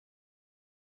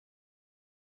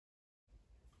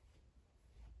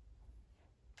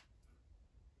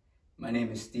My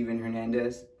name is Steven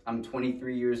Hernandez. I'm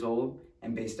 23 years old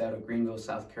and based out of Greenville,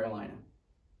 South Carolina.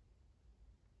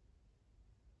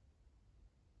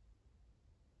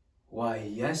 Why,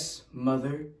 yes,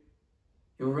 Mother,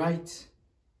 you're right.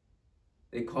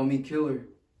 They call me Killer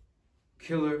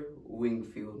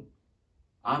Wingfield.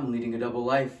 I'm leading a double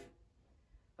life.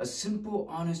 A simple,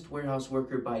 honest warehouse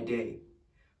worker by day.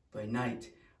 By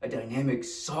night, a dynamic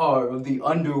tsar of the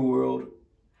underworld.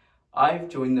 I've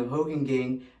joined the Hogan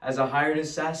gang as a hired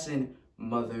assassin,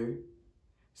 Mother.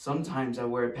 Sometimes I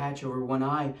wear a patch over one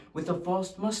eye with a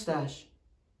false mustache.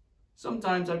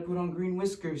 Sometimes I put on green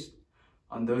whiskers.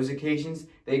 On those occasions,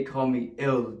 they call me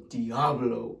El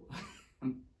Diablo.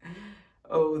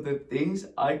 Oh, the things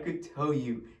I could tell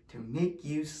you to make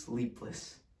you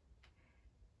sleepless.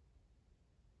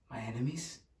 My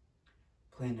enemies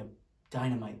plan to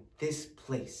dynamite this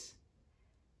place.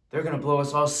 They're gonna blow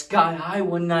us all sky high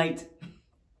one night.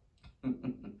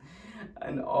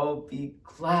 And I'll be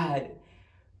glad,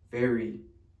 very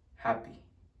happy.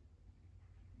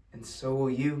 And so will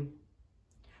you.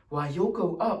 Why, you'll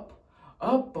go up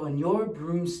on your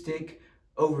broomstick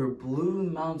over Blue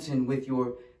Mountain with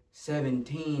your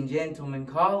 17 gentlemen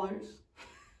callers.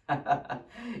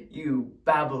 You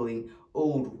babbling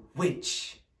old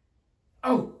witch.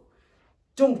 Oh,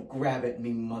 don't grab at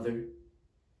me, Mother.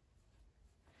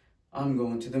 I'm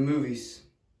going to the movies.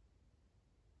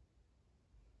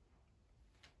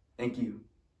 Thank you.